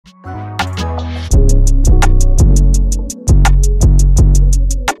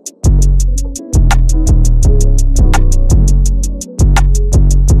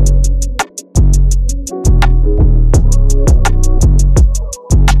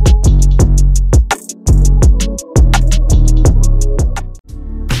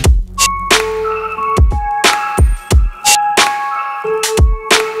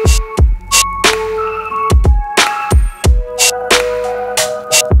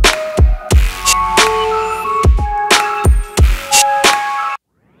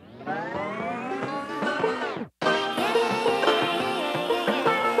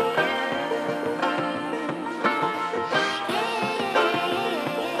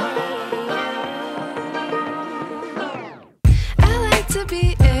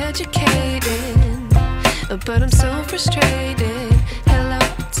but I'm so frustrated. Hello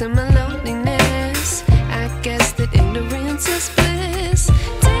to my loneliness. I guess that ignorance is bliss.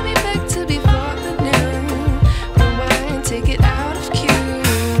 Take me back to before the new. Rewind, take it out of cue.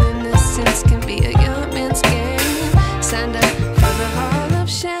 Innocence can be a young man's game. Signed up for the hall of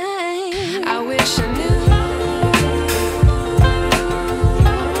shame. I wish I knew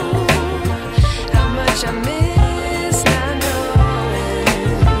how much I miss not knowing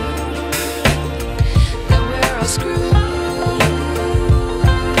that we're all screwed.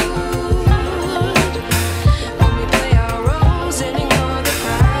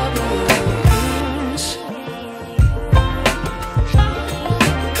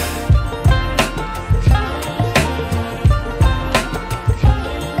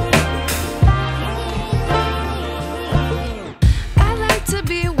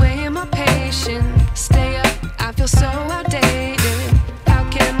 Stay up, I feel so outdated. How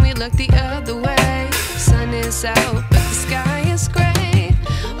can we look the other way? Sun is out, but the sky is gray.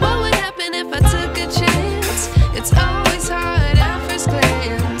 What would happen if I took a chance? It's always hard at first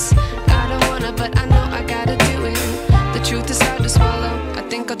glance. I don't wanna, but I know I gotta do it. The truth is hard to swallow, I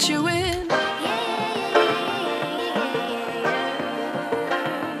think I'll chew it.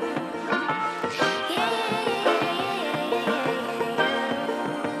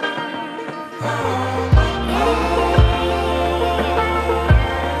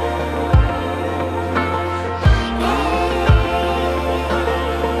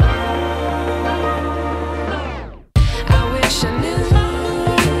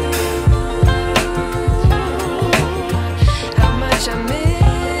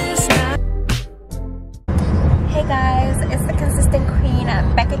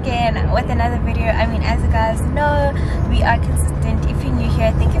 With another video. I mean, as you guys know, we are consistent. If you're new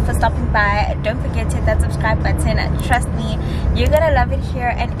here, thank you for stopping by. Don't forget to hit that subscribe button. Trust me, you're gonna love it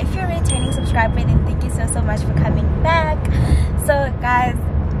here. And if you're a returning subscriber, then thank you so much for coming back. So guys,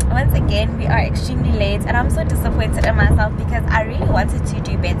 once again, we are extremely late and I'm so disappointed in myself because I really wanted to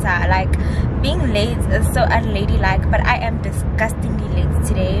do better. Like, being late is so unladylike, but I am disgustingly late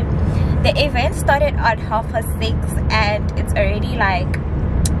today. The event started at 6:30 and it's already like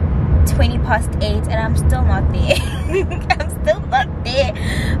 8:20 and I'm still not there. I'm still not there.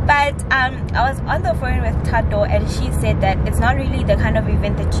 But I was on the phone with Tato and she said that it's not really the kind of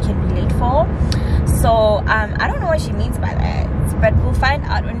event that you can be late for. So I don't know what she means by that, but we'll find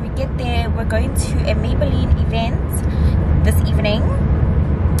out when we get there. We're going to a Maybelline event this evening,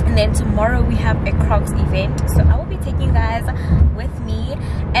 and then tomorrow we have a Crocs event. So I will be taking you guys with me,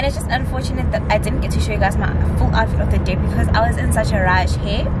 and it's just unfortunate that I didn't get to show you guys my full outfit of the day because I was in such a rush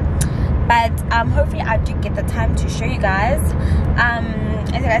here. But hopefully I do get the time to show you guys.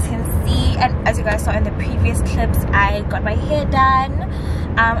 As you guys can see, and as you guys saw in the previous clips, I got my hair done.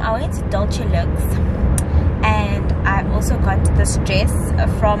 I went to Dolce Lux, and I also got this dress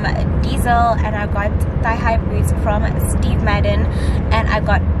from Diesel, and I got thigh-high boots from Steve Madden, and I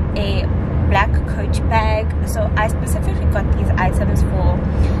got a black Coach bag. So I specifically got these items for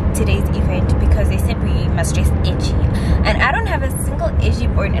today's event because they said we must dress edgy, and I don't have a single edgy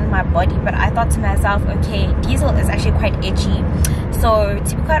bone in my body, but I thought to myself, okay, Diesel is actually quite edgy. So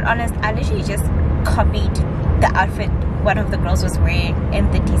to be quite honest, I literally just copied the outfit one of the girls was wearing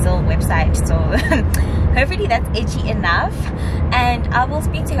in the Diesel website. So hopefully that's edgy enough, and I will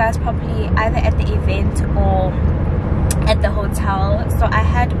speak to you guys probably either at the event or at the hotel. So I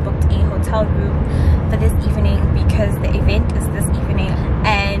had booked a hotel room for this evening because the event is this evening,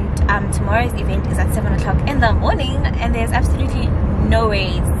 and tomorrow's event is at 7 o'clock in the morning, and there's absolutely no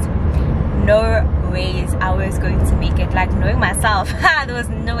ways I was going to make it. Like, knowing myself, there was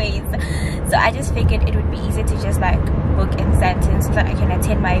no ways. So I just figured it would be easier to just like book in Sandton so that I can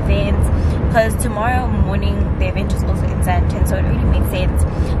attend my events, because tomorrow morning the event is also in Sandton, so it really made sense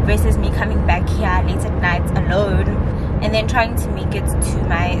versus me coming back here late at night alone and then trying to make it to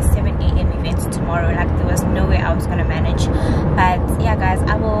my 7 a.m. event tomorrow. Like, there was no way I was gonna manage. But yeah guys,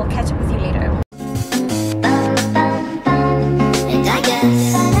 I will catch up with you later. And I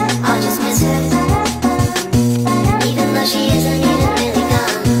guess I'll just miss her, even though she isn't even really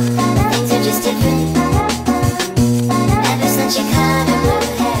gone. Things are just different ever since she cut her blue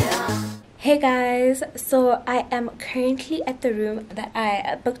hair off. Hey guys, so I am currently at the room that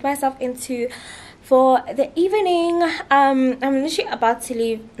I booked myself into for the evening. I'm literally about to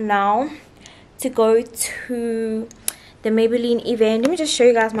leave now to go to the Maybelline event. Let me just show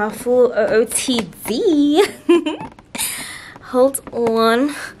you guys my full OOTD. hold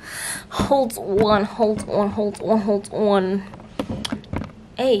on.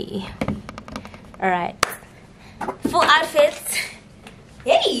 Hey, all right, full outfit.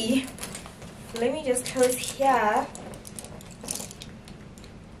 Hey, let me just close here.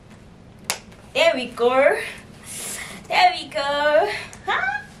 There we go. There we go.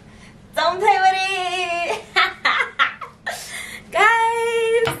 Huh? Don't play with it.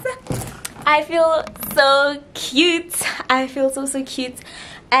 Guys, I feel so cute. I feel so cute.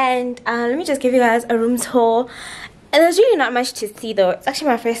 And let me just give you guys a room tour. And there's really not much to see though. It's actually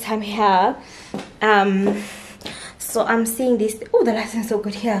my first time here. So I'm seeing this. Oh, the lighting is so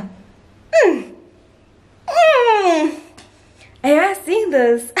good here. Are you guys seeing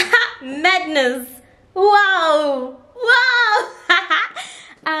this? Madness. Wow.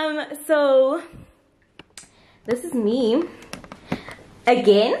 So this is me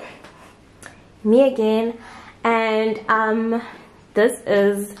again. And this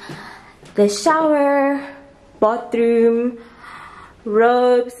is the shower, bathroom,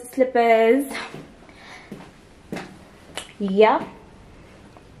 robes, slippers. Yeah.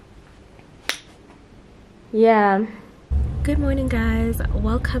 Good morning, guys.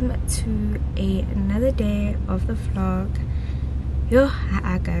 Welcome to another day of the vlog.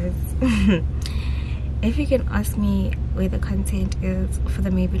 Guys. If you can ask me where the content is for the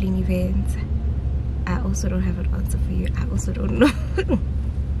Maybelline event, I also don't have an answer for you. I also don't know.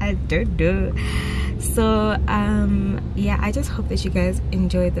 I don't know. So yeah, I just hope that you guys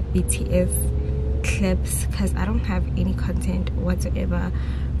enjoy the BTS clips, because I don't have any content whatsoever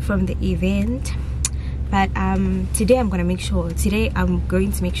from the event. But today I'm going to make sure we're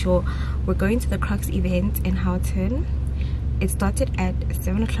going to the Crocs event in Houghton. It started at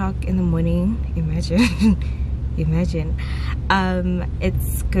 7 o'clock in the morning. Imagine.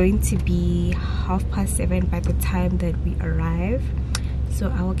 It's going to be 7:30 by the time that we arrive. So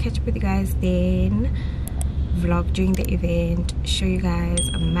I will catch up with you guys then, vlog during the event, show you guys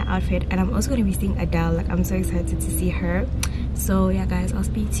my outfit, and I'm also going to be seeing Adele. Like, I'm so excited to see her. So yeah, guys, I'll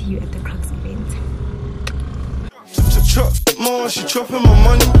speak to you at the Crocs event. Chop more, she chopping my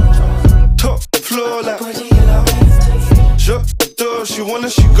money. Top floor like shut the door, she wanna,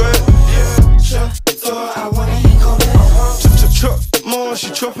 she got it. Shut the door, I wanna, he go back. Chop more,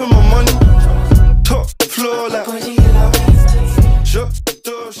 she chopping my money. Top floor like shut the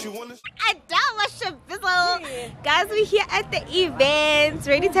door, she wanna. I don't want your bizzle. Guys, we're here at the event,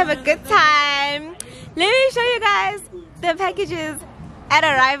 ready to have a good time. Let me show you guys the packages at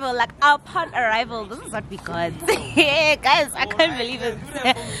arrival, like upon arrival. This is what we got. Guys, I can't believe it.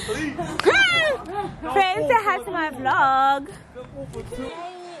 Friends, say hi to my vlog.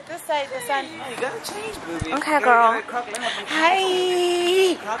 This side, the sun. You gotta change, baby. Okay, girl. Hi.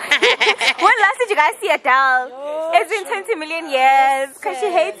 When last did you guys see Adele? It's been 20 million years because she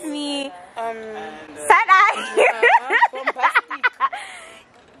hates me. Sad eye.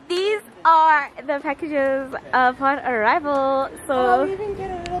 These are the packages upon arrival. So oh, you even get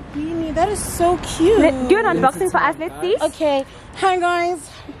a little beanie. That is so cute. Do an unboxing for us. Let's see. Okay. Hi guys.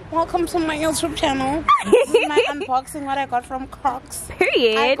 Welcome to my YouTube channel. This is my unboxing. What I got from Crocs.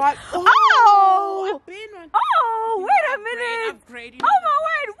 Period. I got, oh, a bin one. oh, wait a minute. Upgrade. Oh my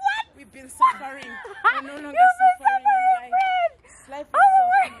word, what? We've been suffering. We're no longer suffering, Life is oh my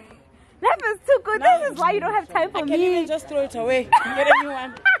word. suffering. Life is too good. Now This is why you don't have time for I me. can even just throw it away. Get a new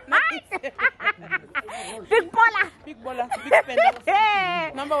one. Big baller. Big baller. Big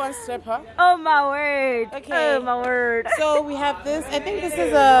spender. Number one stripper. Oh my word. Okay. Oh my word. So we have this. I think this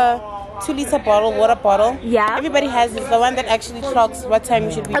is a 2-liter bottle, water bottle. Yeah. Everybody has this. The one that actually clocks what time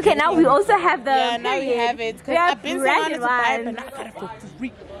you should be. Okay, now we also have the. Yeah, now we have it. Because I've been wanting to buy it, but now I got it for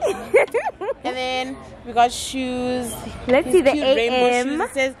free. And then we got shoes. Let's These see the cute rainbow shoes. AM.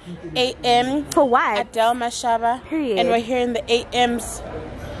 It says AM. For what? Adele Mashaba. Period. And we're here in the AMs.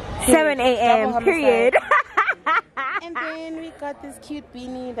 7 a.m. Double Period. And then we got this cute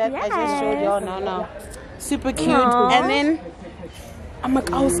beanie that I just Yes. showed y'all now. Super cute. Aww. And then I'm a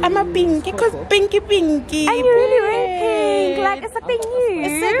pinky, cause pinky. And you really wear pink. Like, it's something new.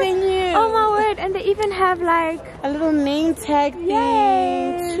 It's something new. Oh my word. And they even have like A little name tag thing.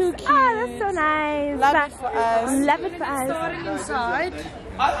 yes. Too cute. Oh, that's so nice. Love it for us. Love it for us.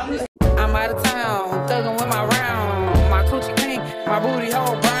 I'm out of town, thugging with my round. My coochie pink, my booty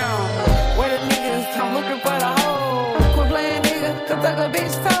hole brown. Where the niggas, I'm looking for the hole. Quit playing nigga, cause tuck a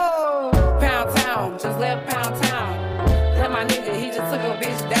bitch toe. Pound town, just left Pound Town. Let my nigga, he just took a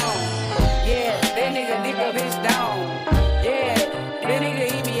bitch down. Yeah, that nigga dick a bitch down. Yeah, that nigga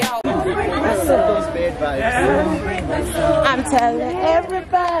eat me out. I'm telling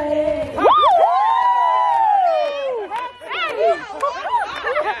everybody.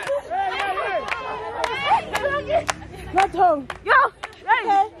 Not home. Yo.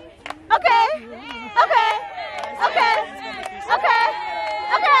 Hey. Okay. Okay. Okay. Okay.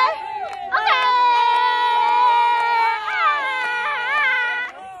 Okay. Okay.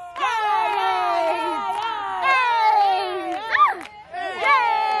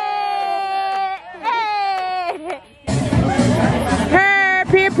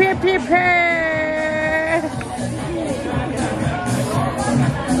 her.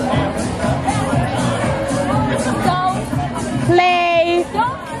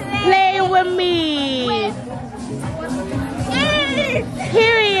 Play with me.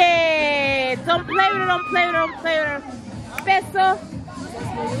 Period. Don't play with it. Peso.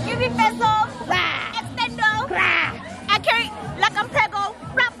 Give me peso. Extendo. I carry like I'm prego.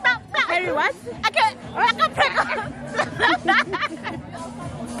 Carry what? I carry like I'm prego.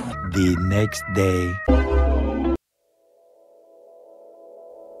 The next day.